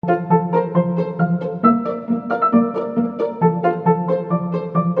Hi,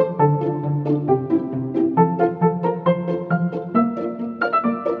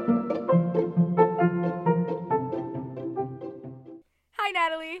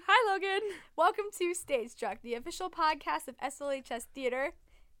 Natalie. Hi, Logan. Welcome to Stage Struck, the official podcast of SLHS Theater.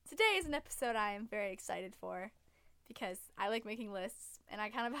 Today is an episode I am very excited for because I like making lists, and I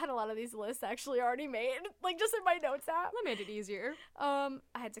kind of had a lot of these lists actually already made, like just in my notes app. That made it easier. I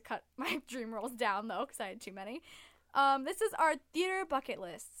had to cut my dream roles down though because I had too many. This is our theater bucket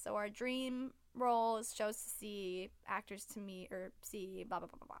list. So our dream roles, shows to see, actors to meet or see, blah blah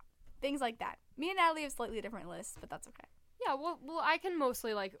blah blah blah, things like that. Me and Natalie have slightly different lists, but that's okay. Yeah, well, I can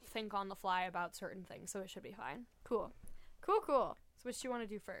mostly, think on the fly about certain things, so it should be fine. Cool. So which do you want to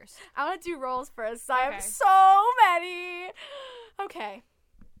do first? I want to do roles first. I Okay. have so many. Okay.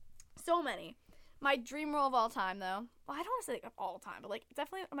 So many. My dream role of all time, though. Well, I don't want to say of all time, but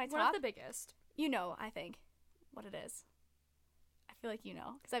definitely my top. One of the biggest. You know, I think, what it is. I feel like you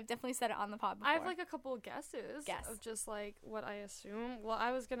know, because I've definitely said it on the pod before. I have a couple of guesses. Guess. Of just what I assume. Well,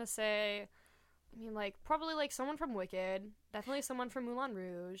 I was gonna say, probably someone from Wicked. Definitely someone from Moulin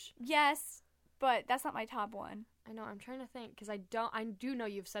Rouge. Yes, but that's not my top one. I know. I'm trying to think because I do know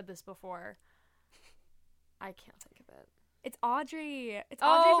you've said this before. I can't think of it. It's Audrey. It's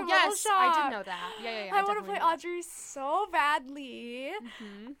Audrey from Little Shop. I did know that. Yeah. I want to play Audrey so badly.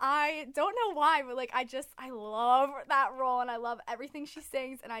 Mm-hmm. I don't know why, but I love that role, and I love everything she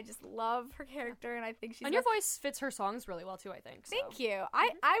sings, and I just love her character, and I think she's. And your voice fits her songs really well too, I think. So. Thank you.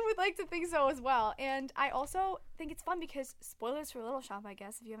 I would like to think so as well, and I also think it's fun because spoilers for Little Shop, I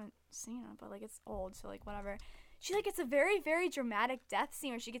guess if you haven't seen it, but it's old, so whatever. She gets a very, very dramatic death scene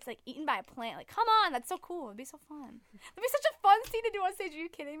where she gets eaten by a plant. Come on, that's so cool. It'd be so fun. It'd be such a fun scene to do on stage. Are you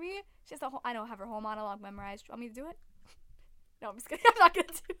kidding me? She has have her whole monologue memorized. Do you want me to do it? No, I'm just kidding. I'm not gonna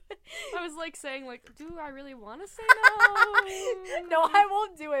do it. I was saying do I really want to say no? No, I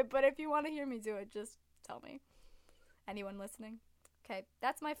won't do it. But if you want to hear me do it, just tell me. Anyone listening? Okay,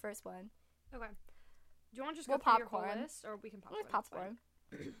 that's my first one. Okay. Do you want to just go through your whole list, or we can popcorn? Let's popcorn.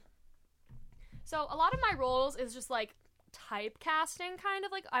 So a lot of my roles is just typecasting, kind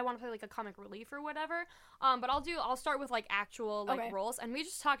of I want to play a comic relief or whatever. But I'll start with actual roles, and we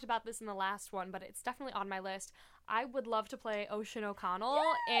just talked about this in the last one, but it's definitely on my list. I would love to play Ocean O'Connell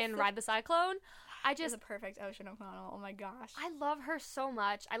in Ride the Cyclone. She's a perfect Ocean O'Connell. Oh my gosh. I love her so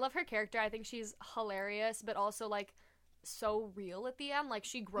much. I love her character. I think she's hilarious, but also so real at the end.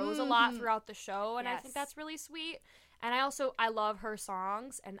 She grows a lot throughout the show, and I think that's really sweet. And I love her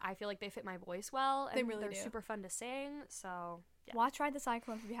songs, and I feel like they fit my voice well, and they're super fun to sing, so, yeah. Watch Ride the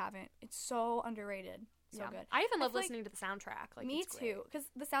Cyclone if you haven't. It's so underrated. So good. I even love listening to the soundtrack. Me too, because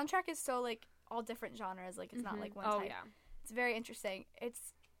the soundtrack is so, all different genres. It's not, one type. Oh, yeah. It's very interesting.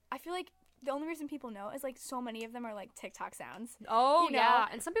 I feel like the only reason people know is, so many of them are, TikTok sounds. Oh, yeah.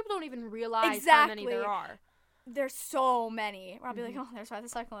 And some people don't even realize how many there are. There's so many. Where I'll be there's Ride the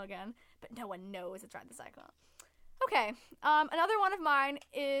Cyclone again. But no one knows it's Ride the Cyclone. Okay, another one of mine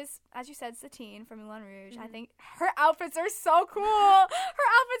is, as you said, Satine from Moulin Rouge. I think her outfits are so cool. Her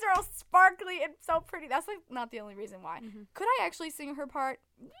outfits are all sparkly and so pretty. That's not the only reason why. Could I actually sing her part?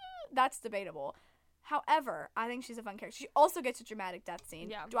 That's debatable. However, I think she's a fun character. She also gets a dramatic death scene.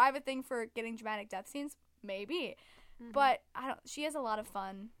 Yeah. Do I have a thing for getting dramatic death scenes? Maybe. But she has a lot of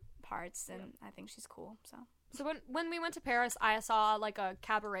fun parts, and I think she's cool, so. So when we went to Paris, I saw a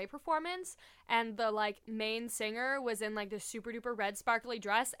cabaret performance, and the main singer was in this super duper red sparkly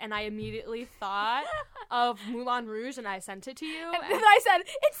dress, and I immediately thought of Moulin Rouge, and I sent it to you. And then I said,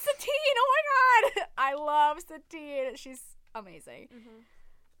 "It's Satine! Oh my god, I love Satine. She's amazing."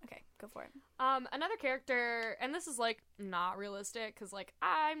 Okay, go for it. Another character, and this is not realistic because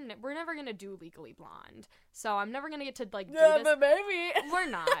we're never gonna do Legally Blonde, so I'm never gonna get to do this. But maybe we're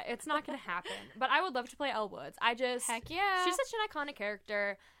not. It's not gonna happen. But I would love to play Elle Woods. Heck yeah. She's such an iconic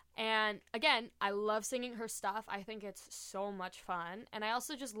character, and again, I love singing her stuff. I think it's so much fun, and I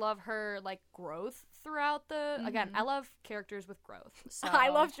also just love her growth throughout the. Again, I love characters with growth. So I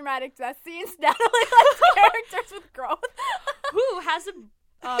love dramatic death scenes. Natalie likes characters with growth. Who has a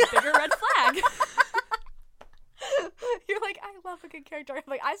bigger red flag? You're I love a good character. I'm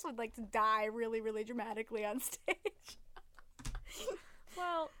I just would like to die really, really dramatically on stage.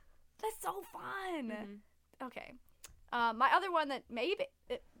 Well, that's so fun. Okay. My other one that maybe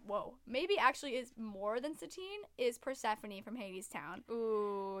actually is more than Satine is Persephone from Hades Town.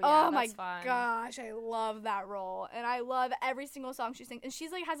 Ooh, yeah, oh that's my fun. Gosh, I love that role, and I love every single song she sings. And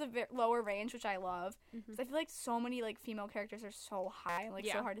she's has a lower range, which I love. Because I feel so many female characters are so high and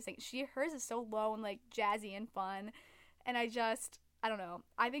so hard to sing. Hers is so low and jazzy and fun, and I just I don't know.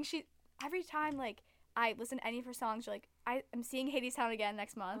 I think every time, like, I listen to any of her songs, like, I'm seeing Hadestown again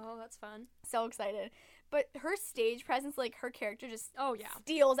next month. Oh, that's fun. So excited. But her stage presence, like, her character just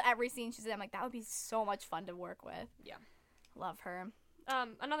steals every scene she's in. I'm like, that would be so much fun to work with. Yeah. Love her.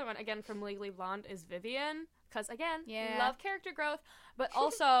 Another one, again, from Legally Blonde is Vivian. Because, again, love character growth. But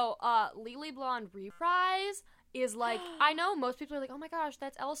also, Legally Blonde Reprise is, like, I know most people are like, oh my gosh,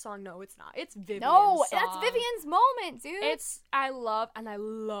 that's Elle's song. No, it's not. It's Vivian's song. That's Vivian's moment, dude. I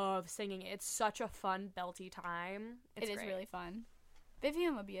love singing it. It's such a fun, belty time. It is really fun.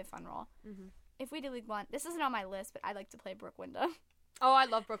 Vivian would be a fun role. Mm-hmm. If we did League One, this isn't on my list, but I'd like to play Brooke Wyndham. Oh, I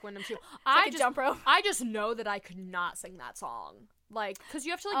love Brooke Wyndham, too. Jump rope. I just know that I could not sing that song. Like, because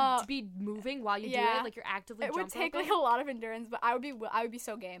you have to, like, be moving while you do it. Like, you're actively jumping. It would take, like, a lot of endurance, but I would be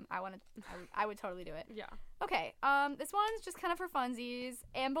so game. I would totally do it. Yeah. Okay, this one's just kind of for funsies.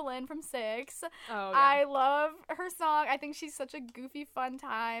 Anne Boleyn from 6. Oh, yeah. I love her song. I think she's such a goofy, fun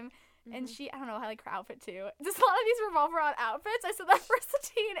time. Mm-hmm. And I don't know, I like her outfit, too. Just a lot of these revolve around outfits. I said that for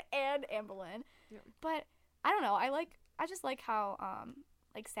Satine and Anne Boleyn. Yeah. But, I don't know, I just like how,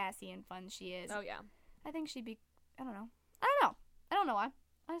 like, sassy and fun she is. Oh, yeah. I think she'd be, I don't know why.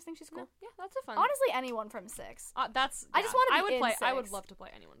 I just think she's cool. No, yeah, that's a fun. Honestly, anyone from 6. I just want to be in 6. I would love to play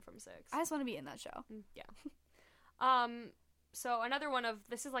anyone from 6. I just want to be in that show. Yeah. So another one of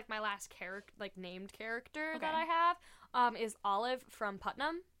this is like my last character, like named character that I have, is Olive from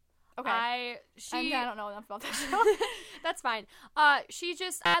Putnam. Okay. I don't know enough about that show. That's fine. I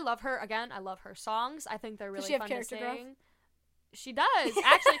love her. Again, I love her songs. I think they're really fun to sing. Growth? She does.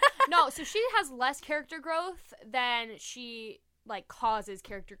 Actually, no, so she has less character growth than she, like, causes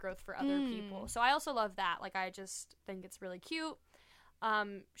character growth for other people. So I also love that. Like, I just think it's really cute.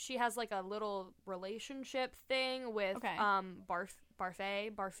 She has, like, a little relationship thing with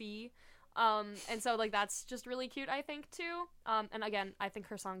Barfy. And so, like, that's just really cute, I think, too. And again, I think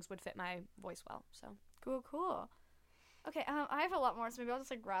her songs would fit my voice well, so. Cool. Okay, I have a lot more, so maybe I'll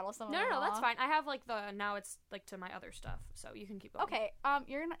just, like, rattle some of them. No, that's fine. I have, like, now it's, like, to my other stuff, so you can keep going. Okay,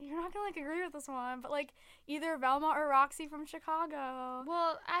 you're not gonna, like, agree with this one, but, like, either Velma or Roxy from Chicago.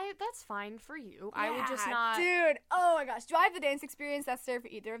 Well, that's fine for you. Yeah, I would just not... Dude, oh my gosh. Do I have the dance experience that's there for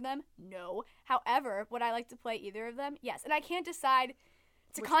either of them? No. However, would I like to play either of them? Yes, and I can't decide.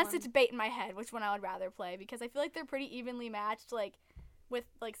 It's a constant debate in my head which one I would rather play, because I feel like they're pretty evenly matched, like, with,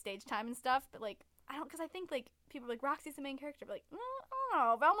 like, stage time and stuff, but, like, because I think, like, people are like, Roxy's the main character, but, like, I don't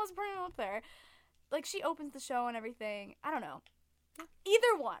know, Velma's pretty up there. Like, she opens the show and everything. I don't know.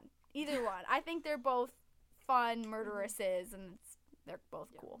 Either one. I think they're both fun murderesses, and they're both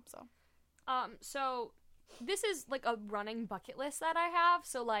cool, so. So, this is, like, a running bucket list that I have,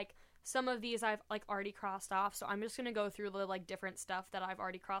 so, like, some of these I've, like, already crossed off, so I'm just gonna go through the, like, different stuff that I've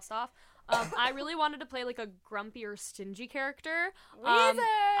already crossed off. I really wanted to play, like, a grumpy or stingy character. Weezer!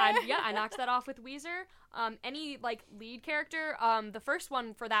 I knocked that off with Weezer. Any, like, lead character, the first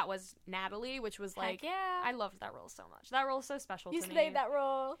one for that was Natalie, which was, like, I loved that role so much. That role is so special to me. You played that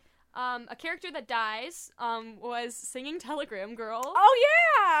role. A character that dies, was Singing Telegram Girl. Oh,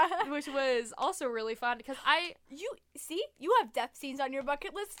 yeah! Which was also really fun, because you have death scenes on your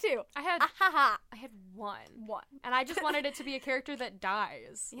bucket list, too. I had one. And I just wanted it to be a character that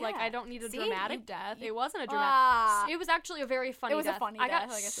dies. Yeah. Like, I don't need a dramatic death. It wasn't a dramatic... It was actually a very funny death. It was a funny death. I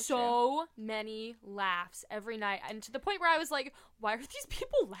got so many laughs every night, and to the point where I was like, why are these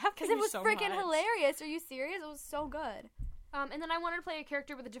people laughing so much? Because it was freaking hilarious. Are you serious? It was so good. And then I wanted to play a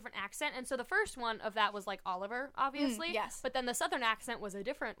character with a different accent, and so the first one of that was, like, Oliver, obviously. Yes. But then the southern accent was a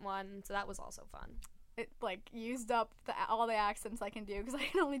different one, so that was also fun. It, like, used up all the accents I can do, because I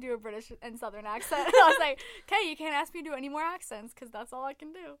can only do a British and southern accent. And I was like, okay, you can't ask me to do any more accents, because that's all I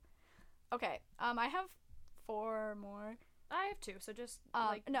can do. Okay, I have 4 more. I have 2, so just,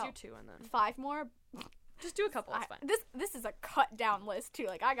 do 2 and then... 5 more? Just do a couple, it's fine. This is a cut-down list, too.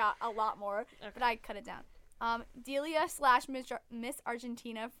 Like, I got a lot more, but I cut it down. Delia / Miss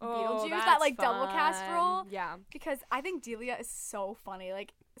Argentina from Beetlejuice, that, like, fun. Double cast role. Yeah. Because I think Delia is so funny.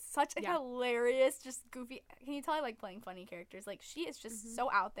 Like, such a hilarious, just goofy. Can you tell I like playing funny characters? Like, she is just so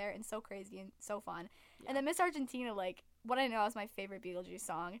out there and so crazy and so fun. Yeah. And then Miss Argentina, like, What I Know is my favorite Beetlejuice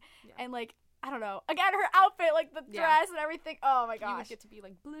song. Yeah. And, like, I don't know. Again, her outfit, like, the dress and everything. Oh, my gosh. You would get to be,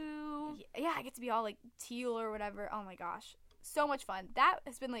 like, blue. Yeah, I get to be all, like, teal or whatever. Oh, my gosh. So much fun. That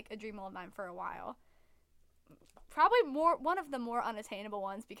has been, like, a dream of mine for a while. Probably one of the more unattainable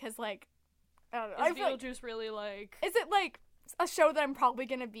ones, because, like, I don't know. Is Beetlejuice really, like... Is it, like, a show that I'm probably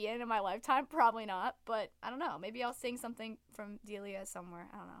going to be in my lifetime? Probably not, but I don't know. Maybe I'll sing something from Delia somewhere.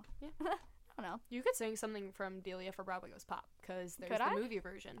 I don't know. Yeah. I don't know. You could sing something from Delia for Broadway Goes Pop, because there's the movie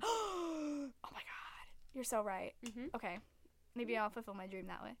version. Oh, my God. You're so right. Mm-hmm. Okay. maybe I'll fulfill my dream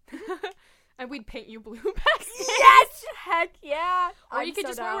that way. And we'd paint you blue backstage. Yes! Heck yeah! Or you could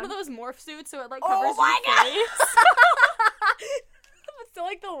just wear one of those morph suits so it, like, covers your face. Still,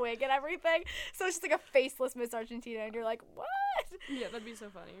 like, the wig and everything. So it's just, like, a faceless Miss Argentina, and you're like, what? Yeah, that'd be so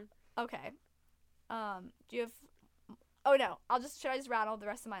funny. Okay. Do you have... Oh, no. Should I just rattle the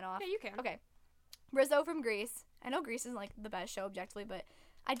rest of mine off? Yeah, you can. Okay. Rizzo from Grease. I know Grease isn't, like, the best show objectively, but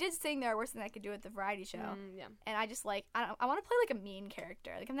I did sing There Are Worse Than I Could Do at the variety show. Yeah. And I just, like, I want to play, like, a mean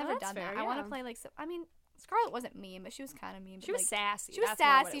character. Like, I've never done fair, that. yeah. I want to play, like, Scarlett wasn't mean, but she was kind of mean. She was sassy. She was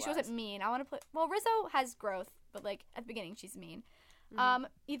sassy. She wasn't mean. I want to play... Well, Rizzo has growth, but, like, at the beginning, she's mean. Mm-hmm.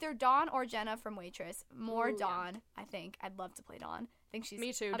 Either Dawn or Jenna from Waitress. More Dawn, yeah. I think. I'd love to play Dawn. I think she's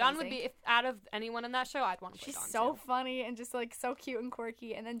Me too. amazing. Dawn would be, if out of anyone in that show, I'd want to play Dawn. She's so funny and just, like, so cute and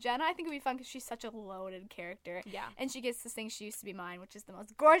quirky. And then Jenna, I think would be fun because she's such a loaded character. Yeah. And she gets to sing She Used to Be Mine, which is the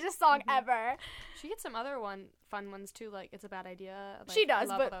most gorgeous song ever. She gets some other fun ones too, like It's a Bad Idea. Like, she does,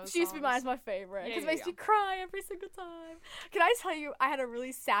 but She Used to Be Mine is my favorite because it makes me cry every single time. Can I tell you, I had a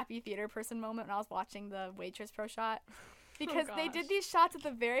really sappy theater person moment when I was watching the Waitress Pro Shot. Because they did these shots at the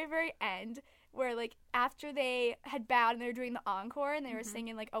very, very end where, like, after they had bowed and they were doing the encore and they were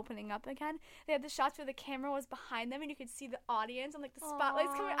singing, like, opening up again, they had the shots where the camera was behind them and you could see the audience and, like, the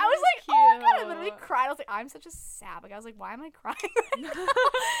spotlights coming. I was like, cute. Oh, my God, I literally cried. I was like, I'm such a sap. Like, I was like, why am I crying right now? It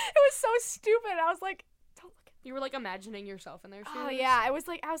was so stupid. I was like, don't look at me. You were, like, imagining yourself in their shoes. Oh, yeah. I was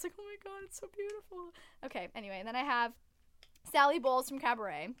like, oh, my God, it's so beautiful. Okay, anyway, and then I have Sally Bowles from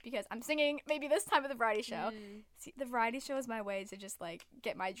Cabaret, because I'm singing maybe this time at the variety show. See, the variety show is my way to just, like,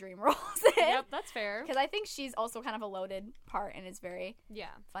 get my dream roles in. Yep, that's fair. Because I think she's also kind of a loaded part and is very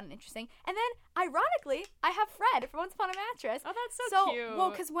fun and interesting. And then, ironically, I have Fred from Once Upon a Mattress. Oh, that's so cute. Well,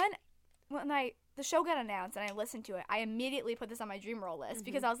 because when the show got announced and I listened to it, I immediately put this on my dream role list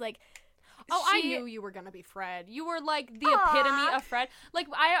because I was like, I knew you were gonna be Fred. You were, like, the epitome of Fred. Like,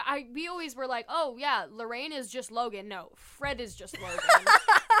 we always were like, oh, yeah, Lorraine is just Logan. No, Fred is just Logan.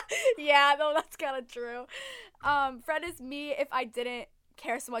 Yeah, no, that's kind of true. Fred is me if I didn't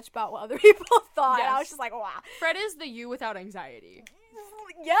care so much about what other people thought. Yes. I was just like, wow. Fred is the you without anxiety.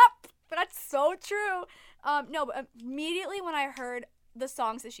 Yep, but that's so true. No, but immediately when I heard the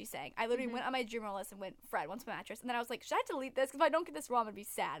songs that she sang, I literally went on my dream roll list and went Fred, Once Upon a Mattress, and then I was like, should I delete this? Because if I don't get this wrong, I'm gonna be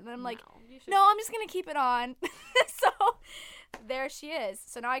sad. And then I'm like, no, I'm just gonna keep it on. So there she is.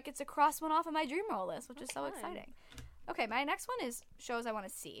 So now I get to cross one off of my dream roll list, which is so exciting. Okay, my next one is shows I want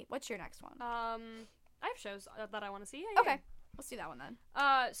to see. What's your next one? I have shows that I want to see. Yeah, okay. Let's do that one then.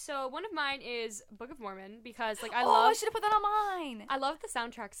 So one of mine is Book of Mormon because, like, I should have put that on mine. I love the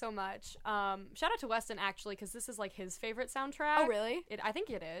soundtrack so much. Shout out to Weston, actually, because this is, like, his favorite soundtrack. Oh, really? I think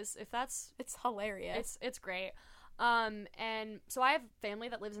it is. It's hilarious. It's great. And so I have family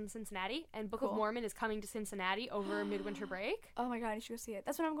that lives in Cincinnati, and Book of Mormon is coming to Cincinnati over midwinter break. Oh my God, you should go see it.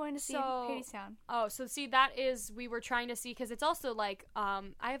 That's what I'm going to see in Hadestown. Oh, so see, that is, we were trying to see, because it's also, like, I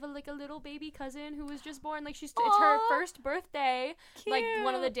have a little baby cousin who was just born, like, it's her first birthday, Cute. Like,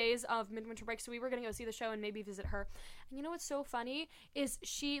 one of the days of midwinter break, so we were going to go see the show and maybe visit her. And you know what's so funny is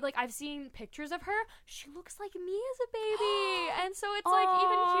she, like, I've seen pictures of her, she looks like me as a baby, and so it's, like,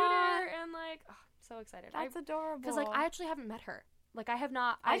 even cuter, and, like, so excited. That's adorable. Because, like, I actually haven't met her. Like, I have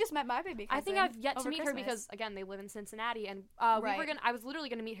not. I just met my baby cousin. I think I've yet to meet Christmas. her because, again, they live in Cincinnati, and I was literally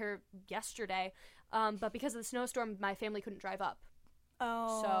gonna meet her yesterday, but because of the snowstorm, my family couldn't drive up.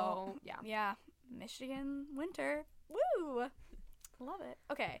 Oh. So yeah, Michigan winter. Woo, love it.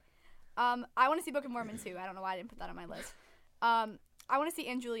 Okay, I want to see Book of Mormon too. I don't know why I didn't put that on my list. I want to see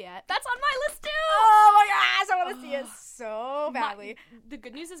 *And Juliet*. That's on my list too. Oh my gosh, I want to see it so badly. The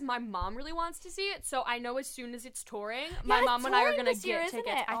good news is my mom really wants to see it, so I know as soon as it's touring, my mom and I are gonna get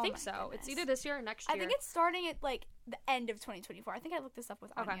tickets. I think so. Goodness. It's either this year or next year. I think it's starting at like the end of 2024. I think I looked this up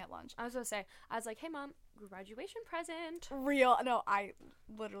with Anya at lunch. I was gonna say, I was like, hey mom, graduation present. Real? No, I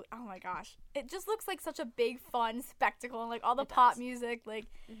literally. Oh my gosh, it just looks like such a big fun spectacle, and like all the pop music, like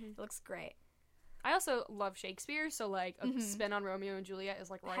it looks great. I also love Shakespeare, so, like, a spin on Romeo and Juliet is,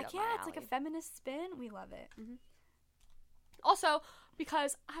 like, right up my alley. It's like a feminist spin. We love it. Also,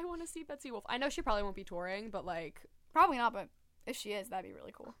 because I want to see Betsy Wolfe. I know she probably won't be touring, but, like... Probably not, but if she is, that'd be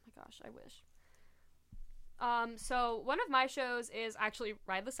really cool. Oh, my gosh, I wish. So, one of my shows is actually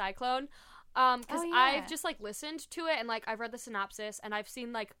Ride the Cyclone. Because I've just, like, listened to it, and, like, I've read the synopsis, and I've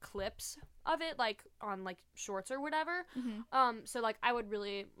seen, like, clips of it, like, on, like, shorts or whatever. So, like, I would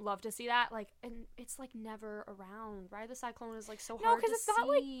really love to see that, like, and it's, like, never around. Ride the Cyclone is, like, so hard to see. No, because it's not,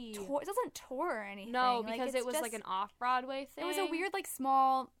 like, it doesn't tour or anything. No, because it was, like, an off-Broadway thing. It was a weird, like,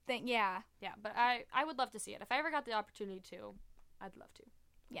 small thing, yeah. Yeah, but I would love to see it. If I ever got the opportunity to, I'd love to.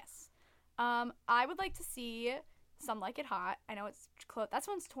 Yes. I would like to see Some Like It Hot. I know it's close. That's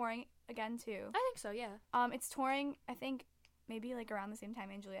one's touring again too. I think so, yeah. It's touring, I think, maybe like around the same time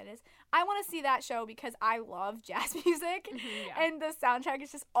Anne Juliet is. I want to see that show because I love jazz music, and the soundtrack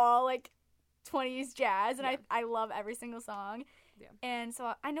is just all like 20s jazz, and I love every single song. Yeah. And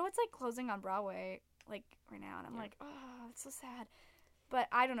so I know it's like closing on Broadway like right now, and I'm like, oh, it's so sad. But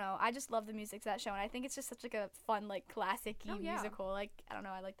I don't know. I just love the music to that show, and I think it's just such like a fun, like classic-y musical. Like, I don't know.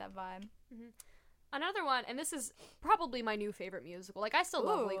 I like that vibe. Mm-hmm. Another one, and this is probably my new favorite musical. Like, I still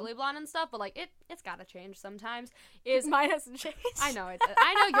love Legally Blonde and stuff, but like it's gotta change sometimes. Is mine hasn't changed. I know I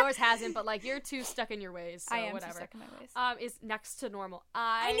know yours hasn't, but like you're too stuck in your ways. So I am whatever. too stuck in my ways. Is Next to Normal.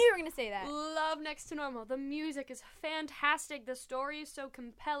 I knew you were gonna say that. Love Next to Normal. The music is fantastic. The story is so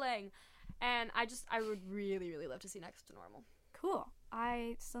compelling, and I would really, really love to see Next to Normal. Cool.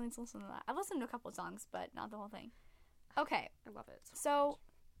 I still need to listen to that. I've listened to a couple of songs, but not the whole thing. Okay. I love it. So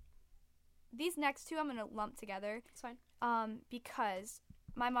these next two I'm going to lump together. It's fine. Because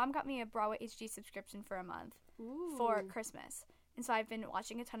my mom got me a Broadway HD subscription for a month for Christmas. And so I've been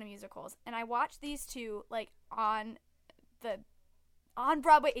watching a ton of musicals. And I watched these two, like, on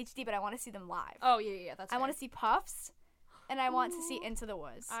Broadway HD, but I want to see them live. Oh, yeah, that's I want to see Puffs. And I want to see Into the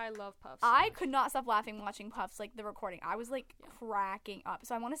Woods. I love Puffs. I could not stop laughing watching Puffs, like the recording. I was like cracking up.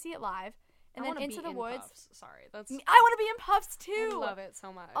 So I want to see it live. And then Into the Woods. Puffs. Sorry, I want to be in Puffs too. I love it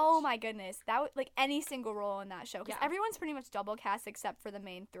so much. Oh my goodness, that would like any single role in that show because everyone's pretty much double cast except for the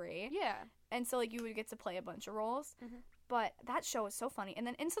main three. Yeah. And so like you would get to play a bunch of roles. Mm-hmm. But that show is so funny. And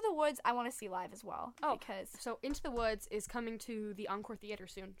then Into the Woods, I want to see live as well. Oh, because so Into the Woods is coming to the Encore Theater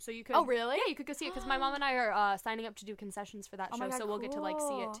soon. So you could. Oh, really? Yeah, you could go see it because my mom and I are signing up to do concessions for that show, God, so we'll get to like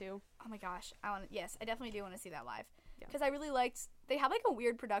see it too. Oh my gosh, yes, I definitely do want to see that live because I really liked. They had like a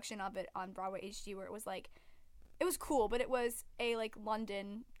weird production of it on Broadway HD where it was like, it was cool, but it was a like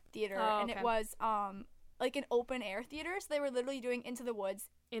London theater and it was like an open air theater, so they were literally doing Into the Woods.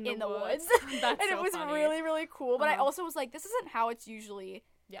 In the woods. That's and so it was funny. really, really cool. But I also was like, this isn't how it's usually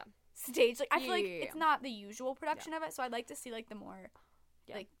staged. Like, I feel like it's not the usual production of it, so I'd like to see, like, the more,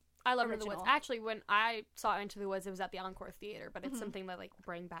 like, I love original. Into the Woods. Actually, when I saw Into the Woods, it was at the Encore Theater, but it's something that, like,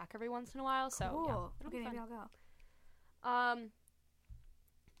 bring back every once in a while, so, cool. Yeah. Okay, maybe I'll go.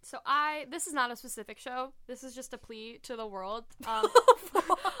 So this is not a specific show. This is just a plea to the world.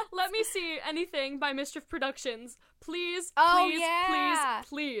 Let me see anything by Mischief Productions. Please,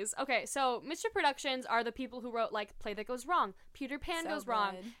 please. Okay, so Mischief Productions are the people who wrote, like, Play That Goes Wrong, Peter Pan Goes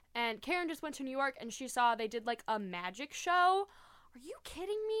Wrong, and Karen just went to New York and she saw they did, like, a magic show. Are you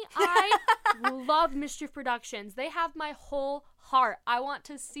kidding me? I love Mischief Productions. They have my whole heart. I want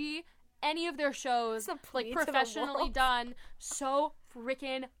to see any of their shows, like, professionally done so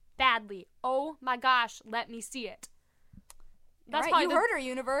freaking badly. Oh my gosh, let me see it. That's right, you heard her,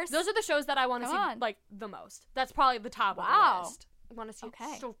 universe. Those are the shows that I want to see like the most. That's probably the top of the list. I want to see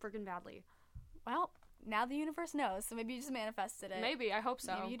it so freaking badly. Well, now the universe knows, so maybe you just manifested it. Maybe, I hope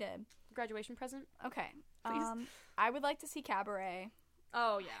so. Maybe you did. Graduation present? Okay. Please. I would like to see Cabaret.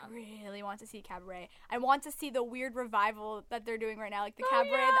 Oh, yeah. I really want to see Cabaret. I want to see the weird revival that they're doing right now, like the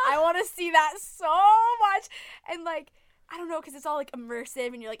Cabaret. I want to see that so much. And, like, I don't know, because it's all, like,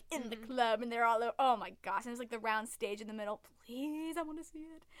 immersive, and you're, like, in the club, and they're all, oh, my gosh, and there's, like, the round stage in the middle. Please, I want to see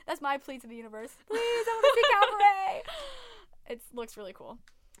it. That's my plea to the universe. Please, I want to see Cabaret. It looks really cool.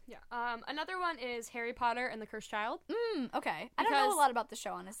 Yeah. Another one is Harry Potter and the Cursed Child. Okay. I don't know a lot about the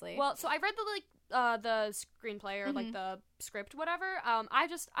show, honestly. Well, so I read the screenplay or like the script, whatever.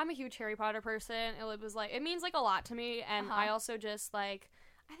 I'm a huge Harry Potter person. It was like, it means like a lot to me, and I also just like,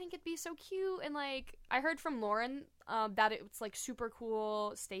 I think it'd be so cute, and like I heard from Lauren that it's like super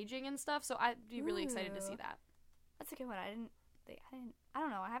cool staging and stuff, so I'd be really excited to see that. That's a good one. I don't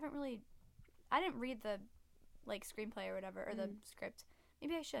know. I didn't read the like screenplay or whatever or the script.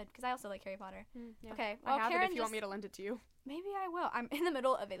 Maybe I should, because I also like Harry Potter. Yeah. Okay, well, I have Karen, it if you want me to lend it to you. Maybe I will. I'm in the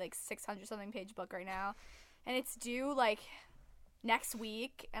middle of a like 600-something page book right now, and it's due like next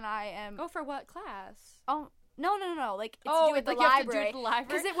week, and I am. Oh, for what class? Oh no! Like it's due at the library.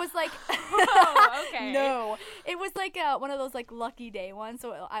 Because it was like. Oh, okay. No, it was like one of those like lucky day ones.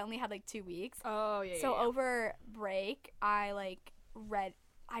 So I only had like 2 weeks. Oh yeah. So over break, I read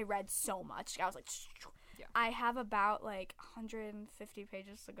so much. I was like. Yeah. I have about like 150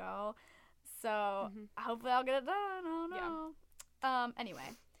 pages to go, so hopefully I'll get it done. Oh no. Yeah. Anyway,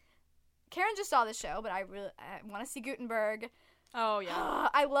 Karen just saw the show, but I want to see Gutenberg. Oh yeah.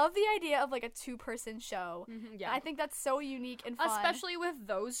 I love the idea of like a 2-person show. Yeah. I think that's so unique and fun, especially with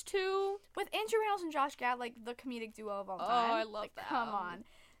those two, with Andrew Reynolds and Josh Gad, like the comedic duo of all time. Oh, I love that. Come on.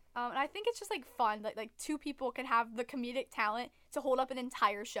 And I think it's just like fun, like 2 people can have the comedic talent to hold up an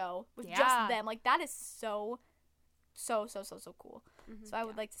entire show with just them. Like that is so so cool. So I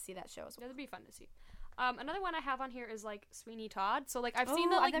would like to see that show as well. That'd be fun to see. Another one I have on here is like Sweeney Todd. So like I've seen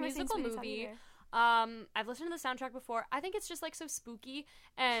the like musical movie. I've listened to the soundtrack before. I think it's just like so spooky,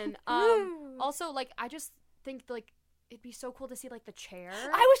 and also like I just think like it'd be so cool to see like the chair.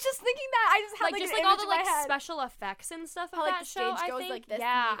 I was just thinking that. I just had like just an like all image the in my like head. special effects and stuff of How, like, that the show. stage I goes think like this,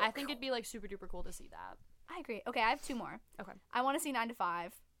 yeah, and you go, I think it'd be like super duper cool to see that. I agree. Okay, I have 2 more. Okay. I want to see 9 to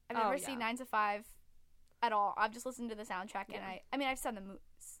 5. I've never seen 9 to 5 at all. I've just listened to the soundtrack, and I mean I've seen the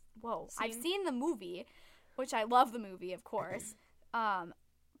I've seen the movie, which I love the movie, of course.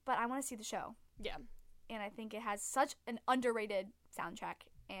 But I want to see the show. Yeah. And I think it has such an underrated soundtrack,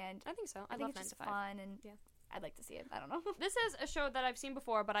 and I think so. I think love it's 9 just to 5. fun, and I'd like to see it. I don't know. This is a show that I've seen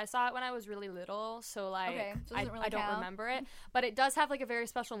before, but I saw it when I was really little, so like so I don't count. remember it. But it does have like a very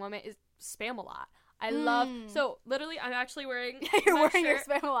special moment. Is Spam-A-Lot. I love. So literally, I'm actually wearing. You're wearing shirt. your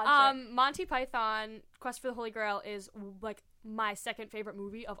Spam-A-Lot shirt. Monty Python Quest for the Holy Grail is like my second favorite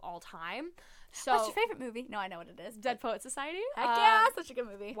movie of all time. So what's your favorite movie? No, I know what it is. Dead Poet Society. Heck yeah, such a good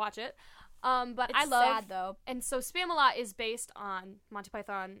movie. Watch it. But it's I love. sad though. And so Spam-A-Lot is based on Monty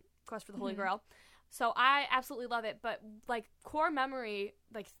Python Quest for the Holy Grail. So I absolutely love it, but like core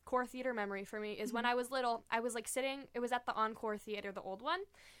theater memory for me is when I was little, I was like sitting, it was at the Encore Theater, the old one.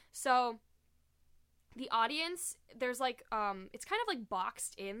 So the audience, there's like, it's kind of like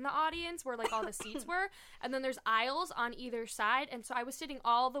boxed in the audience where like all the seats were, and then there's aisles on either side, and so I was sitting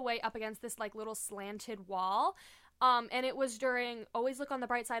all the way up against this like little slanted wall, and it was during Always Look on the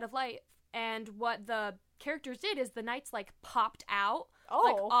Bright Side of Life, and what the characters did is the knights like popped out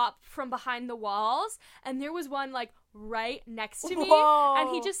like up from behind the walls, and there was one like right next to me, and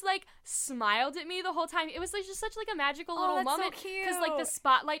he just like smiled at me the whole time. It was like just such like a magical little moment, because like the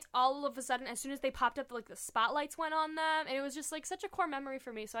spotlights all of a sudden, as soon as they popped up, like the spotlights went on them, and it was just like such a core memory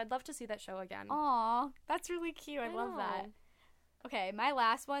for me. So I'd love to see that show again. Aw, that's really cute. I love that. Okay, my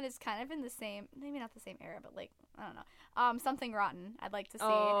last one is kind of in the same, maybe not the same era, but like, I don't know. Something Rotten, I'd like to see.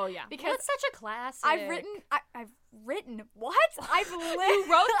 Oh, yeah. Because it's such a classic. I've written, what? I've lived. You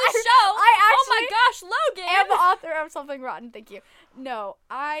wrote the show? Oh my gosh, Logan! I am the author of Something Rotten, thank you. No,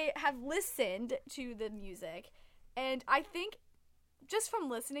 I have listened to the music, and I think, just from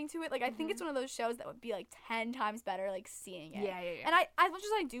listening to it, like, I think it's one of those shows that would be, like, 10 times better, like, seeing it. Yeah. And as much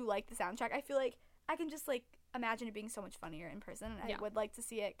as I do like the soundtrack, I feel like I can just, like, imagine it being so much funnier in person, and I would like to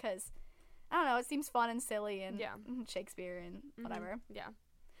see it because, I don't know, it seems fun and silly and Shakespeare and whatever. Yeah.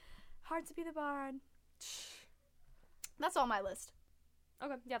 Hard to be the bard. That's all my list.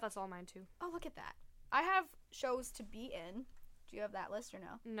 Okay, yeah, that's all mine too. Oh, look at that. I have shows to be in. Do you have that list or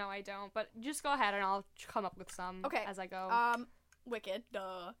no? No, I don't, but just go ahead and I'll come up with some as I go. Wicked.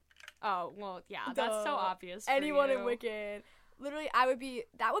 Duh. Oh, well, yeah, that's so obvious for Anyone you. in Wicked. Literally, that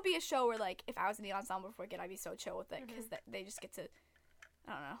would be a show where, like, if I was in the ensemble for Wicked, I'd be so chill with it, because they just get to,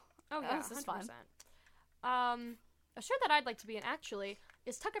 I don't know. Oh, yeah, this is 100%. fun. A show that I'd like to be in, actually,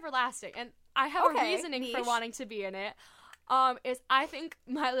 is Tuck Everlasting, and I have a reasoning for wanting to be in it. Is I think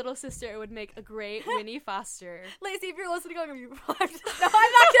my little sister would make a great Winnie Foster. Lacey, if you're listening, I'm gonna be. No, I'm not gonna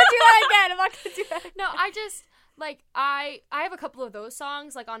do that again. I'm not gonna do that again. No, I just like I have a couple of those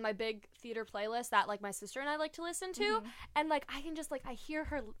songs like on my big theater playlist that like my sister and I like to listen to, and like I can just like I hear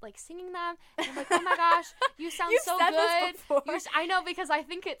her like singing them, and I'm like, oh my gosh, you sound so good. I know, because I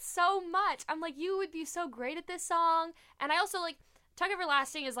think it's so much. I'm like, you would be so great at this song, and I also like. Tuck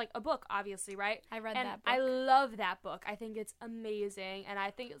Everlasting is like a book, obviously, right? I read and that book. I love that book. I think it's amazing, and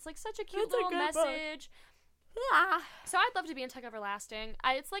I think it's like such a cute little message. Yeah. So I'd love to be in Tuck Everlasting.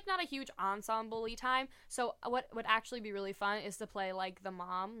 It's like not a huge ensemble-y time. So what would actually be really fun is to play like the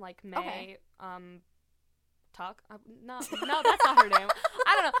mom, like May, Tuck. No, that's not her name.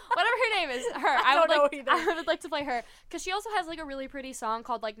 I don't know. Whatever her name is, her. I would like to play her, because she also has like a really pretty song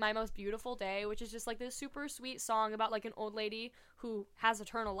called like My Most Beautiful Day, which is just like this super sweet song about like an old lady who has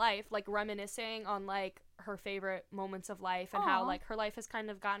eternal life, like reminiscing on like her favorite moments of life, and how like her life has kind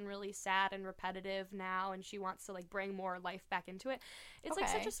of gotten really sad and repetitive now, and she wants to like bring more life back into it. It's like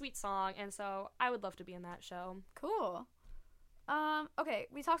such a sweet song, and so I would love to be in that show. Cool. Okay,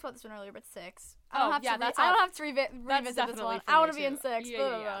 we talked about this one earlier, but 6. I don't have to revisit this one. I want to be in 6.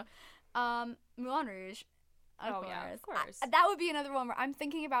 Moulin Rouge. Of course. That would be another one where I'm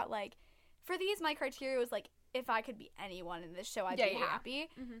thinking about, like, for these, my criteria was, like, if I could be anyone in this show, I'd be happy.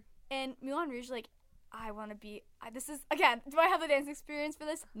 Mm-hmm. And Moulin Rouge, like, I want to be, this is, again, do I have the dance experience for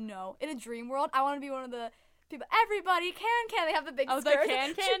this? No. In a dream world, I want to be one of the people, everybody can, they have the big skirts. Oh, the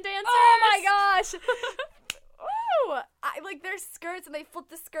can dancers? Oh my gosh. Ooh! Like, their skirts, and they flip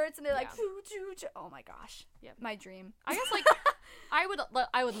the skirts, and they're like, oh my gosh. Yeah. My dream. I guess, like,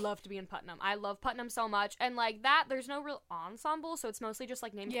 I would love to be in Putnam. I love Putnam so much, and like that, there's no real ensemble, so it's mostly just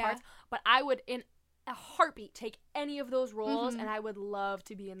like named parts. But I would in a heartbeat take any of those roles, and I would love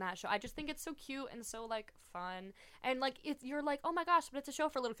to be in that show. I just think it's so cute and so like fun, and like you're like, oh my gosh, but it's a show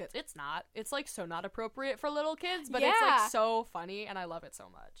for little kids. It's not. It's like so not appropriate for little kids, but it's like so funny, and I love it so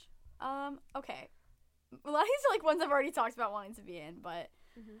much. Okay. A lot of these are like ones I've already talked about wanting to be in, but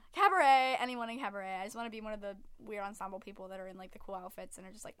Cabaret, anyone in Cabaret. I just want to be one of the weird ensemble people that are in like the cool outfits and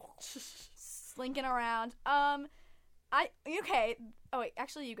are just like slinking around. Okay. Oh wait,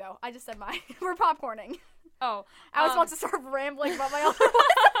 actually you go. I just said mine. We're popcorning. Oh, I was about to start rambling about my other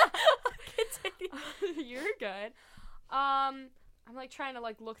one. Continue. You're good. I'm like trying to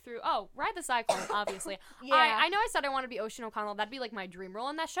like look through. Oh, Ride the Cyclone, obviously. Yeah. I know I said I want to be Ocean O'Connell. That'd be like my dream role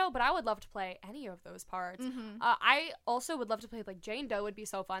in that show, but I would love to play any of those parts. I also would love to play like Jane Doe. Would be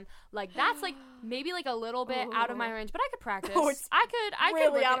so fun. Like that's like maybe like a little bit out of my range, but I could practice. Oh, it's I could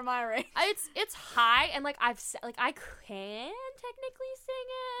really out of my range. It's high, and like I can technically sing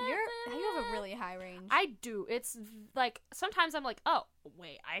it. You have a really high range. I do. It's like sometimes I'm like, oh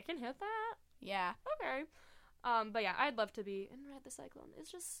wait, I can hit that. Yeah. Okay. But yeah, I'd love to be in Ride the Cyclone.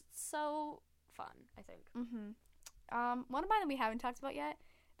 It's just so fun, I think. One of mine that we haven't talked about yet.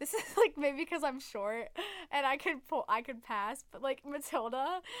 This is like maybe because I'm short and I could pass, but like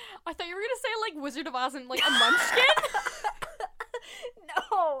Matilda. I thought you were gonna say like Wizard of Oz and like a munchkin.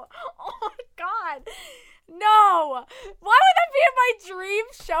 No. Oh my god. No. Why would that be in my dream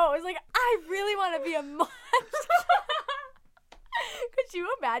show? It's like I really want to be a munchkin. Could you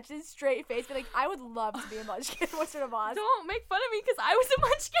imagine straight face? But like, I would love to be a munchkin in Wizard of Oz. Don't make fun of me because I was a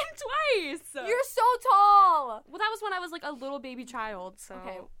munchkin twice. You're so tall. Well, that was when I was like a little baby child. So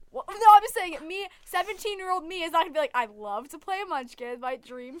okay. Well, no, I'm just saying, 17-year-old me is not gonna be like, I love to play a munchkin, my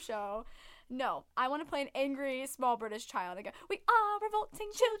dream show. No, I want to play an angry small British child. I go, we are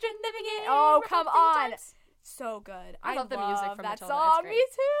revolting children living in. Oh, come on. Times. So good. I love the music from that Matilda. Song. Me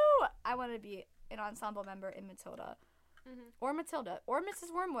too. I want to be an ensemble member in Matilda. Or Matilda, or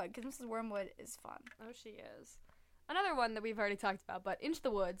Mrs. Wormwood, because Mrs. Wormwood is fun. Oh, she is. Another one that we've already talked about, but Into the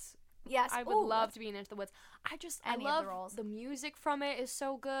Woods. Yes, I would love to be in Into the Woods. I love the music from it is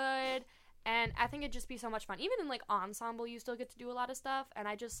so good, and I think it'd just be so much fun. Even in like ensemble, you still get to do a lot of stuff, and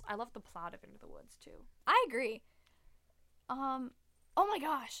I love the plot of Into the Woods too. I agree. Oh my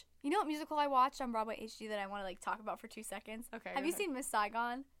gosh. You know what musical I watched on Broadway HD that I want to like talk about for 2 seconds? Okay. Have you seen Miss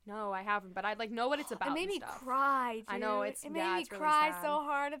Saigon? No, I haven't, but I like know what it's about. It made me cry, dude. I know it made me cry really so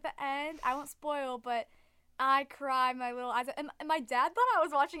hard at the end. I won't spoil, but I cried my little eyes. And my dad thought I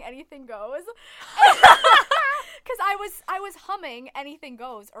was watching Anything Goes. Cuz I was humming Anything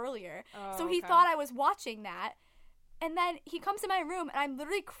Goes earlier. Oh, so he thought I was watching that. And then he comes to my room and I'm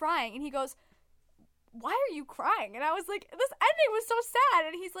literally crying and he goes, "Why are you crying?" And I was like, "This ending was so sad."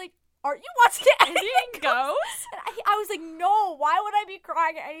 And he's like, "Aren't you watching Anything Goes?" And I was like, "No, why would I be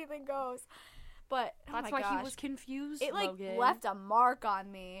crying at Anything Goes?" But that's why he was confused. It like Logan. left a mark on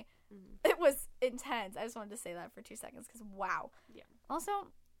me. It was intense. I just wanted to say that for 2 seconds because wow. Yeah. Also,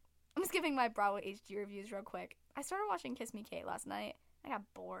 I'm just giving my Broadway HD reviews real quick. I started watching Kiss Me Kate last night. I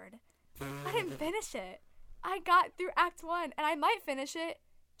got bored. I didn't finish it. I got through Act 1, and I might finish it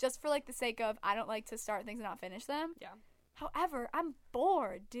just for like the sake of I don't like to start things and not finish them. Yeah. However, I'm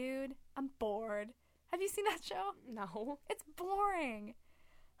bored, dude. I'm bored. Have you seen that show? No. It's boring.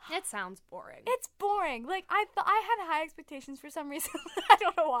 It sounds boring. It's boring. Like, I had high expectations for some reason. I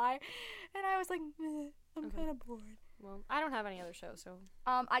don't know why. And I was like, I'm kind of bored. Well, I don't have any other shows, so.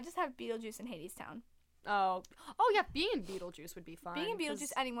 I just have Beetlejuice and Hadestown. Oh yeah, being in Beetlejuice would be fun. Being in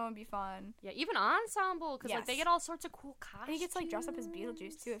Beetlejuice, anyone would be fun. Yeah, even ensemble, because like they get all sorts of cool costumes. And you get to like dress up as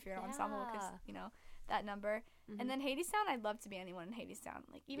Beetlejuice too if you're an ensemble, because you know that number. And then Hadestown, I'd love to be anyone in Hadestown,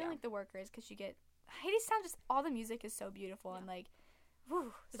 like even like the workers, because you get Hadestown. Just all the music is so beautiful and like.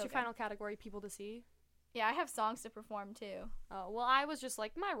 Whew, What's your final category? People to see. Yeah, I have songs to perform too. Oh well, I was just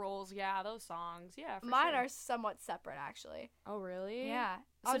like my roles. Yeah, those songs. Yeah, mine are somewhat separate actually. Oh really? Yeah.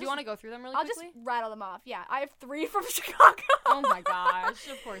 So do you want to go through them really quickly? I'll just rattle them off. Yeah, I have 3 from Chicago. Oh my gosh,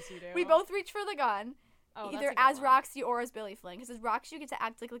 of course you do. We both reach for the gun. Oh, either as Roxy or as Billy Flynn. Because as Roxy, you get to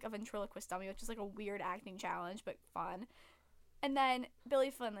act like a ventriloquist dummy, which is like a weird acting challenge, but fun. And then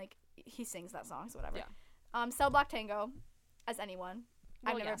Billy Flynn, like, he sings that song, so whatever. Yeah. Cell Block Tango, as anyone.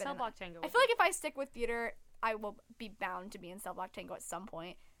 Well, I've never been Cell Block Tango. I feel like if I stick with theater, I will be bound to be in Cell Block Tango at some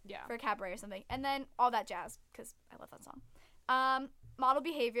point. Yeah. For a cabaret or something. And then All That Jazz, because I love that song. Model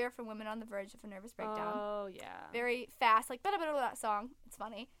Behavior from Women on the Verge of a Nervous Breakdown. Oh, yeah. Very fast, like, that song. It's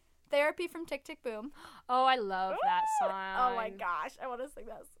funny. Therapy from Tick Tick Boom. Oh, I love that song. Oh my gosh, I want to sing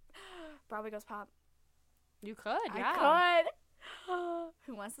this. Broadway Goes Pop. You could, yeah. I could.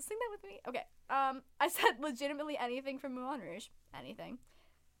 Who wants to sing that with me? Okay. I said legitimately anything from Moulin Rouge. Anything.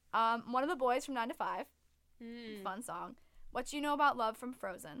 One of the Boys from 9 to 5. Fun song. What You Know About Love from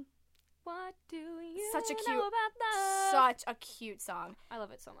Frozen. What do you such a cute, know about love? Such a cute song. I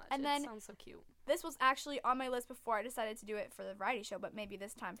love it so much. And then, it sounds so cute. This was actually on my list before I decided to do it for the variety show, but maybe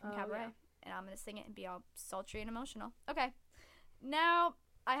this time from Cabaret. Yeah. And I'm going to sing it and be all sultry and emotional. Okay. Now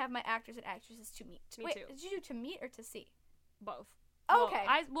I have my actors and actresses to meet. Me too. Did you do to meet or to see? Both. Oh, okay.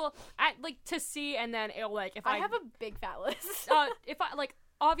 I like to see, and then it'll like if I have a big fat list. If I like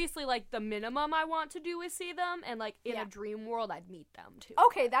obviously like the minimum I want to do is see them, and like in a dream world I'd meet them too.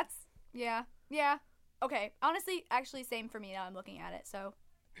 Okay, that's yeah. Okay, honestly, actually, same for me now. I'm looking at it, so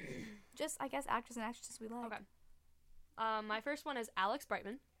just I guess actors and actresses we like. Okay. My first one is Alex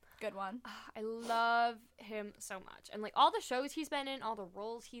Brightman. Good one. I love him so much, and like all the shows he's been in, all the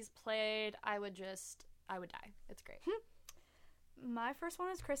roles he's played, I would die. It's great. My first one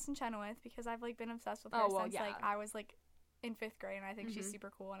is Kristen Chenoweth because I've like been obsessed with her since like I was like in 5th grade, and I think she's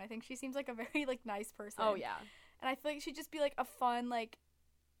super cool, and I think she seems like a very like nice person. Oh yeah. And I feel like she'd just be like a fun like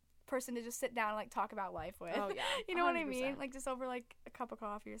person to just sit down and like talk about life with. Oh yeah. You know 100%. What I mean? Like just over like a cup of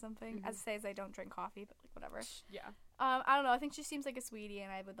coffee or something. As I say, I don't drink coffee, but like whatever. Yeah. I don't know. I think she seems like a sweetie,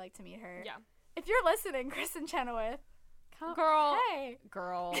 and I would like to meet her. Yeah. If you're listening, Kristen Chenoweth, girl.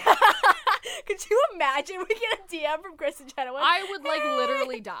 Could you imagine we get a DM from Kristen Chenoweth? I would like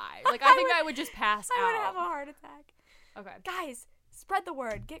literally die. Like I think I would just pass out. I would have a heart attack. Okay. Guys, spread the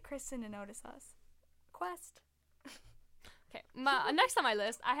word. Get Kristen to notice us. Quest. Okay. Next on my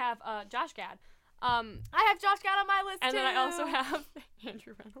list, I have Josh Gad. I have Josh Gad on my list and too. And then I also have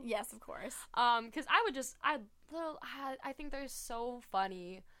Andrew Reynolds. Yes, of course. Because I think they're so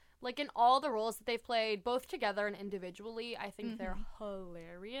funny. Like, in all the roles that they've played, both together and individually, I think they're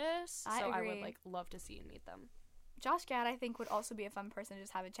hilarious. I agree. I would, like, love to see and meet them. Josh Gad, I think, would also be a fun person to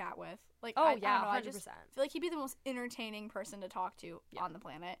just have a chat with. Like, I 100%. I just feel like he'd be the most entertaining person to talk to on the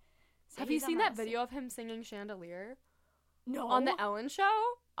planet. So have you seen that video of him singing Chandelier? No. On the Ellen Show?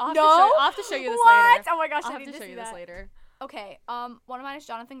 I'll have to show you this later. Oh my gosh, I'll have to show you this later. Okay, one of mine is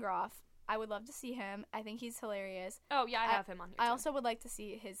Jonathan Groff. I would love to see him. I think he's hilarious. Oh, yeah, I have him on here, too. I also would like to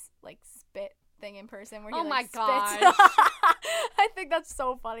see his, like, spit thing in person where he, my spits. gosh. I think that's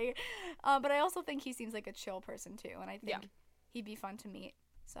so funny. But I also think he seems like a chill person, too, and I think he'd be fun to meet,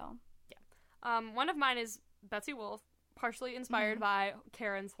 so. Yeah. One of mine is Betsy Wolfe, partially inspired by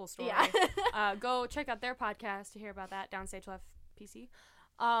Karen's whole story. Yeah. Go check out their podcast to hear about that, Downstage Left PC.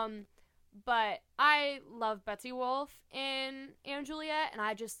 But I love Betsy Wolfe in & Juliet,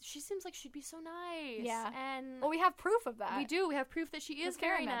 and she seems like she'd be so nice. Yeah. And well, we have proof of that. We do. We have proof that she is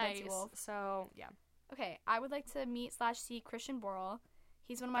very nice. Betsy Wolfe. So, yeah. Okay, I would like to meet / see Christian Borle.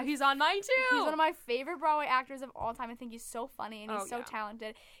 He's one of my. He's on mine too. He's one of my favorite Broadway actors of all time. I think he's so funny and he's so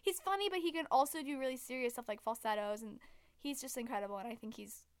talented. He's funny, but he can also do really serious stuff like falsettos, and he's just incredible. And I think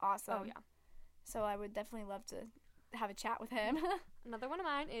he's awesome. Oh yeah. So I would definitely love to have a chat with him. Another one of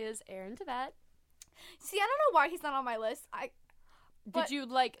mine is Aaron Tveit. See, I don't know why he's not on my list. Did you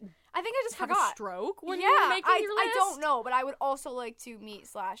like? I think I just have forgot. A stroke when you were making your list? I don't know, but I would also like to meet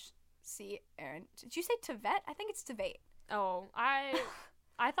 / see Aaron. Did you say Tveit? I think it's Tveit. Oh,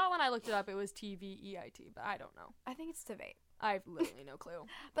 I thought when I looked it up it was TVEIT, but I don't know. I think it's Tveit. I have literally no clue.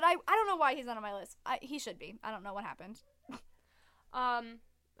 But I don't know why he's not on my list. He should be. I don't know what happened.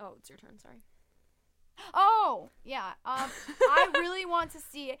 Oh, it's your turn. Sorry. Oh, yeah. I really want to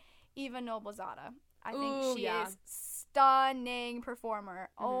see Eva Noblezada. I think she is stunning performer.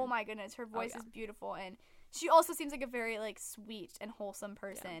 Oh my goodness, her voice is beautiful, and she also seems like a very like sweet and wholesome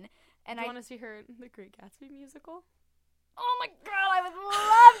person. Yeah. And I want to see her in the Great Gatsby musical. Oh my god, I would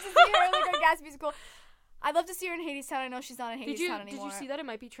love to see her in the Great Gatsby musical. I'd love to see her in Hadestown. I know she's not in Hadestown anymore. Did you see that it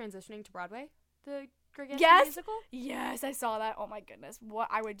might be transitioning to Broadway? The Great Gatsby musical? Yes, I saw that. Oh my goodness, what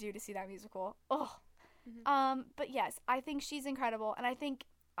I would do to see that musical. Oh. But yes, I think she's incredible, and I think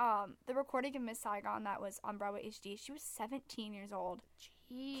the recording of Miss Saigon that was on Broadway HD, she was 17 years old.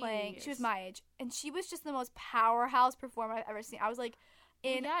 Jeez. Playing. She was my age, and she was just the most powerhouse performer I've ever seen. I was like,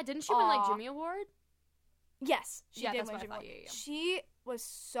 didn't she win like Jimmy Award? Yes, she did win Jimmy Award. Yeah. She was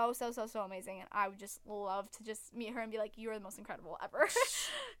so amazing, and I would just love to just meet her and be like, "You're the most incredible ever."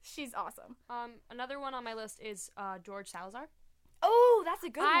 She's awesome. Another one on my list is George Salazar. Oh, that's a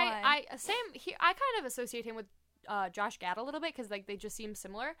good one. I kind of associate him with Josh Gad a little bit because like they just seem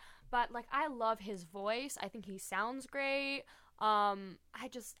similar, but like I love his voice. I think he sounds great. I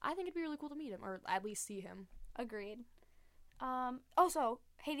think it'd be really cool to meet him or at least see him. Agreed. Also,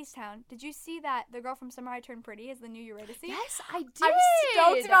 Hadestown. Did you see that the girl from Summer I Turned Pretty is the new Eurydice? Yes, I did. I'm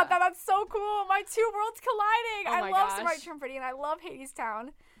stoked about that. That's so cool. My two worlds colliding. Oh I my love gosh. Summer I Turned Pretty, and I love Hadestown.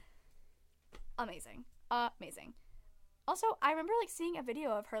 Amazing. Amazing. Also, I remember, like, seeing a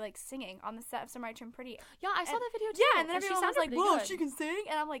video of her, like, singing on the set of Summer I Turned Pretty. Yeah, I saw that video, too. Yeah, and then everyone was like, whoa, she can sing?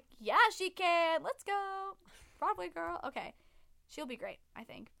 And I'm like, yeah, she can. Let's go. Broadway girl. Okay. She'll be great, I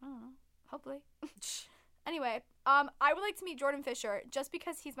think. I don't know. Hopefully. Anyway, I would like to meet Jordan Fisher just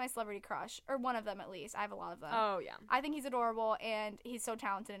because he's my celebrity crush. Or one of them, at least. I have a lot of them. Oh, yeah. I think he's adorable, and he's so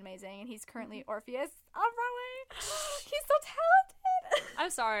talented and amazing, and he's currently Orpheus on Broadway. He's so talented. I'm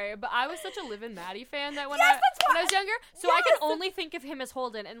sorry, but I was such a Liv and Maddie fan that when Yes, I was younger, so I can only think of him as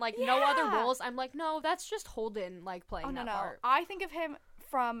Holden, and, like, no other roles. I'm like, no, that's just Holden, like, playing that part. I think of him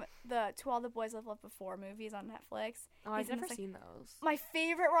from the To All the Boys I've Loved Before movies on Netflix. Oh, I've never seen those. My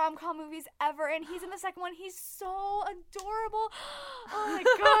favorite rom-com movies ever, and he's in the second one. He's so adorable. Oh my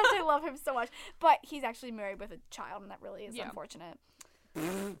gosh, I love him so much. But he's actually married with a child, and that really is unfortunate.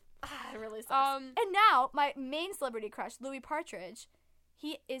 It really sucks. And now, my main celebrity crush, Louis Partridge,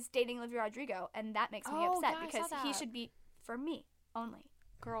 he is dating Olivia Rodrigo, and that makes me upset because he should be for me only.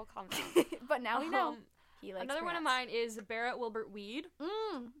 Girl, calm down. But now we know. He likes another one of mine is Barrett Wilbert Weed.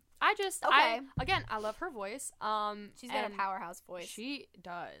 Okay. I love her voice. She's got a powerhouse voice. She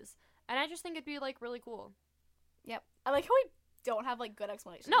does. And I just think it'd be, like, really cool. Yep. I like how we don't have, like, good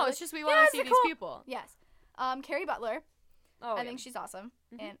explanations. No, it's just we want to see these people. Yes. Carrie Butler. Oh, I think she's awesome.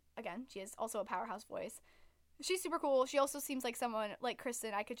 Mm-hmm. And, again, she is also a powerhouse voice. She's super cool. She also seems like someone, like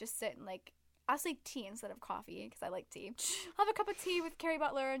Kristen, I could just sit and, like, I'll say tea instead of coffee because I like tea. Have a cup of tea with Carrie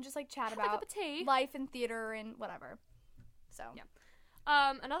Butler and just, like, chat about life and theater and whatever. So. Yeah.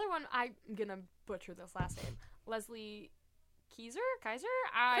 Another one, I'm gonna butcher this last name. Leslie Kaiser?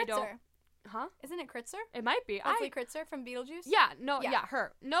 I don't. Huh? Isn't it Kritzer? It might be. Leslie Kritzer from Beetlejuice? Yeah,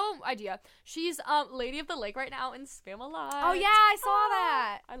 her. No idea. She's Lady of the Lake right now in Spamalot. Oh yeah, I saw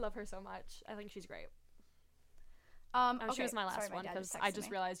that. I love her so much. I think she's great. Okay. She was my last one because I just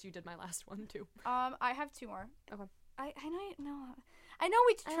realized you did my last one too. I have two more. Okay. I know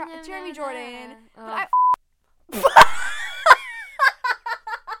we Jeremy Jordan. But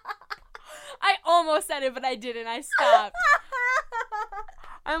I almost said it, but I didn't. I stopped.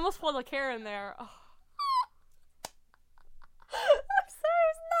 I almost pulled a Karen there. Oh. I'm sorry, I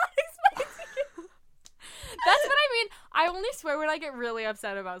was not expecting it. That's what I mean. I only swear when I get really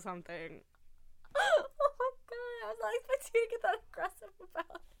upset about something. Oh my god, I was not expecting you to get that aggressive about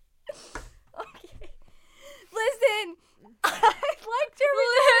it. Okay. Listen, I like Jeremy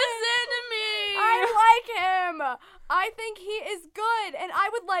Jordan. Listen to me. I like him. I think he is good, and I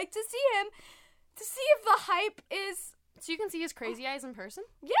would like to see him to see if the hype is. So you can see his crazy eyes in person?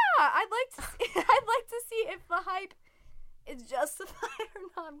 Yeah, I'd like to see if the hype is justified or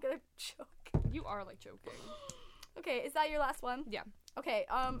not. I'm gonna choke. You are like joking. Okay, is that your last one? Yeah. Okay,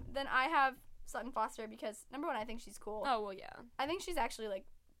 then I have Sutton Foster because number one, I think she's cool. Oh well, yeah. I think she's actually like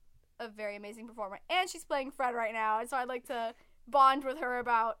a very amazing performer, and she's playing Fred right now, and so I'd like to bond with her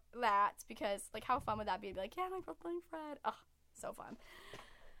about that because like how fun would that be to be like, yeah, my girl's playing Fred. Oh, so fun.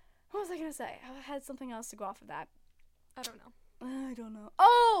 What was I gonna say? I had something else to go off of that. I don't know.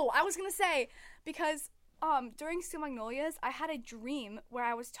 Oh, I was gonna say because during Steel Magnolias, I had a dream where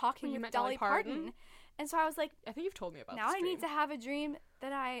I was talking with Dolly Parton, and so I was like, I think you've told me about. Now I need to have a dream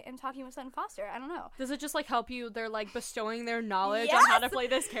that I am talking with Sutton Foster. I don't know. Does it just like help you? They're like bestowing their knowledge on how to play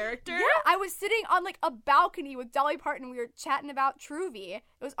this character. Yeah, I was sitting on like a balcony with Dolly Parton. We were chatting about Truvy. It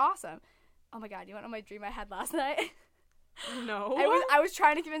was awesome. Oh my god, you want to know my dream I had last night? No. I was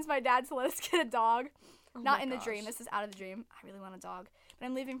trying to convince my dad to let us get a dog. Oh Not in the dream. This is out of the dream. I really want a dog. But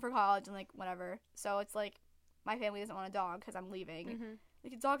I'm leaving for college and, like, whatever. So it's, like, my family doesn't want a dog because I'm leaving. Mm-hmm.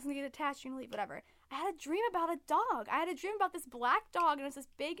 Like, the dog's going to get attached. You're going to leave. Whatever. I had a dream about a dog. I had a dream about this black dog. And it was this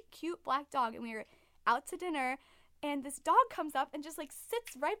big, cute black dog. And we were out to dinner. And this dog comes up and just, like,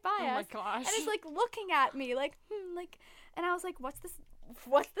 sits right by us. Oh, my gosh. And it's, like, looking at me. Like, And I was like, what's this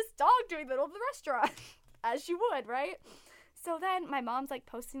dog doing in the middle of the restaurant? As you would, right? So then my mom's, like,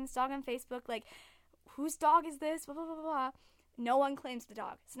 posting this dog on Facebook, like, whose dog is this? Blah, blah, blah, blah. No one claims the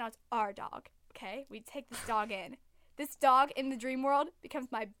dog. So now it's our dog, okay? We take this dog in. This dog in the dream world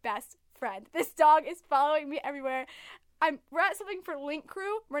becomes my best friend. This dog is following me everywhere. We're at something for Link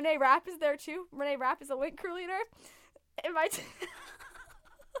Crew. Renee Rapp is there, too. Renee Rapp is a Link Crew leader.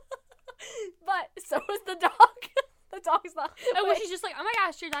 But so is the dog. The dog is not. Oh, well, she's just like, oh my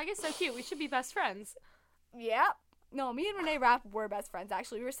gosh, your dog is so cute. We should be best friends. Yeah. No, me and Renee Rapp were best friends,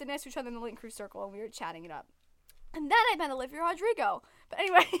 actually. We were sitting next to each other in the Link Crew circle, and we were chatting it up. And then I met Olivia Rodrigo. But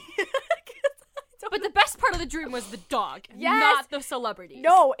anyway, I But the best part of the dream was the dog, not the celebrities.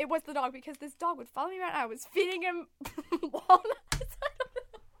 No, it was the dog, because this dog would follow me around. I was feeding him walnuts.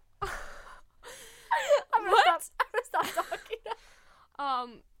 I'm gonna stop talking now.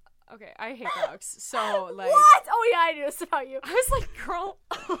 Okay, I hate dogs. So, like... What? Oh, yeah, I knew this about you. I was like, girl...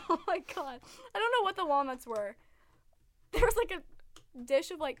 Oh, my God. I don't know what the walnuts were. There was, like, a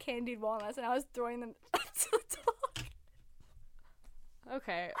dish of, like, candied walnuts, and I was throwing them to the dog.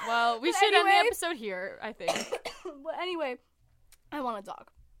 Okay, well, we should end the episode here, I think. Well, anyway, I want a dog.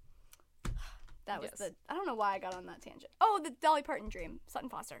 That was I don't know why I got on that tangent. Oh, the Dolly Parton dream. Sutton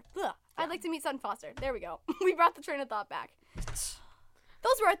Foster. Ugh. Yeah. I'd like to meet Sutton Foster. There we go. We brought the train of thought back.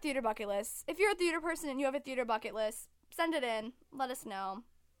 Those were our theater bucket lists. If you're a theater person and you have a theater bucket list, send it in. Let us know.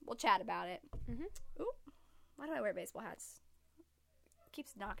 We'll chat about it. Mm-hmm. Ooh, why do I wear baseball hats?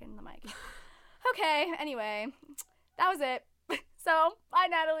 Keeps knocking the mic. Okay, anyway, that was it. So, bye,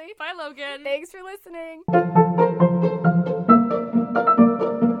 Natalie. Bye, Logan. Thanks for listening.